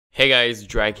Hey guys,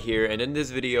 Drag here, and in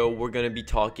this video we're gonna be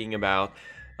talking about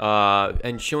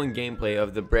and showing gameplay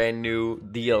of the brand new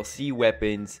DLC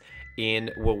weapons in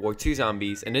World War II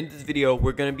Zombies. And in this video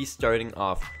we're gonna be starting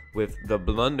off with the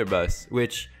Blunderbuss,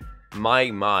 which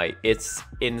my it's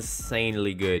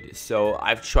insanely good. So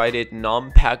I've tried it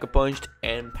non-pack-a-punched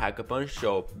and pack-a-punch,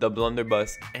 so the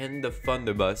Blunderbuss and the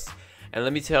Funderbuss, and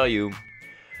let me tell you,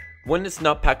 when it's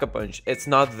not pack-a-punch, it's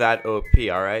not that OP,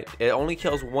 alright? It only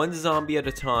kills one zombie at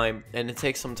a time, and it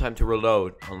takes some time to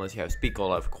reload, unless you have speed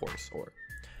cola, of course, or,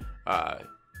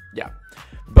 yeah.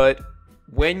 But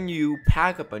when you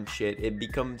pack-a-punch it, it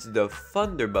becomes the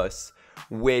Funderbuss,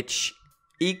 which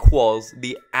equals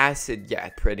the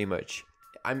Acidgat, pretty much.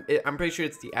 I'm pretty sure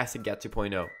it's the Acidgat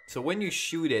 2.0. So when you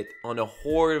shoot it on a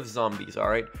horde of zombies,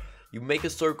 alright? You make a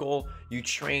circle, you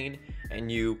train,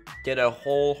 and you get a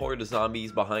whole horde of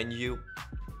zombies behind you,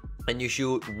 and you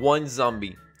shoot one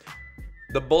zombie.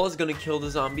 The bullet is gonna kill the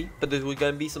zombie, but there's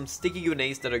gonna be some sticky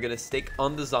grenades that are gonna stick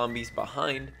on the zombies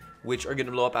behind, which are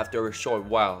gonna blow up after a short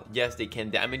while. Yes, they can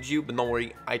damage you, but don't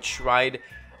worry, I tried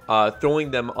throwing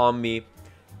them on me,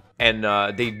 and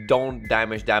they don't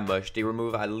damage that much. They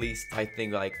remove at least, I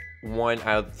think, like 1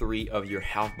 out of 3 of your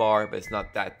health bar, but it's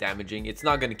not that damaging. It's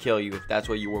not gonna kill you if that's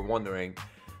what you were wondering,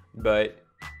 but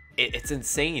it's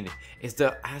insane. It's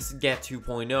the Acidgat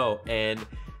 2.0 and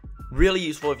really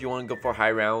useful if you want to go for high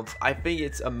rounds. I think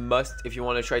it's a must if you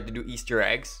want to try to do Easter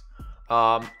eggs.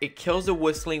 It kills the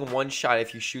whistling one shot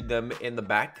if you shoot them in the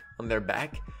back, on their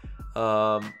back,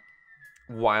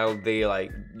 while they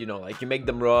you make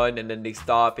them run and then they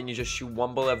stop, and you just shoot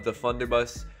one bullet of the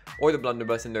Funderbuss or the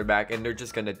Blunderbuss in their back, and they're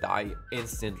just gonna die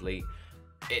instantly.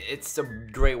 It's a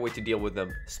great way to deal with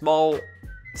them. Small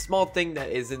thing that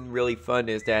isn't really fun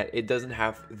is that it doesn't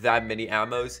have that many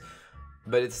ammos,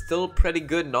 but it's still pretty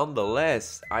good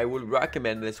nonetheless. I would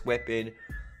recommend this weapon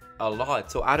a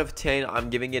lot. So out of 10, I'm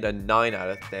giving it a 9 out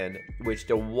of 10, which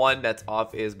the one that's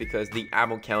off is because the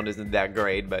ammo count isn't that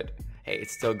great, but hey,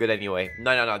 it's still good anyway.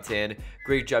 9 out of 10.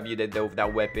 Great job you did though with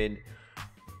that weapon,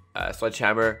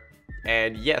 Sledgehammer.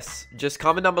 And yes, just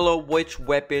comment down below which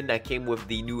weapon that came with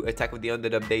the new Attack of the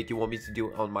Undead update you want me to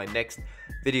do on my next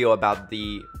video about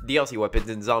the DLC weapons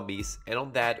and zombies. And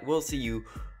on that, we'll see you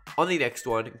on the next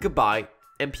one. Goodbye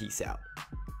and peace out.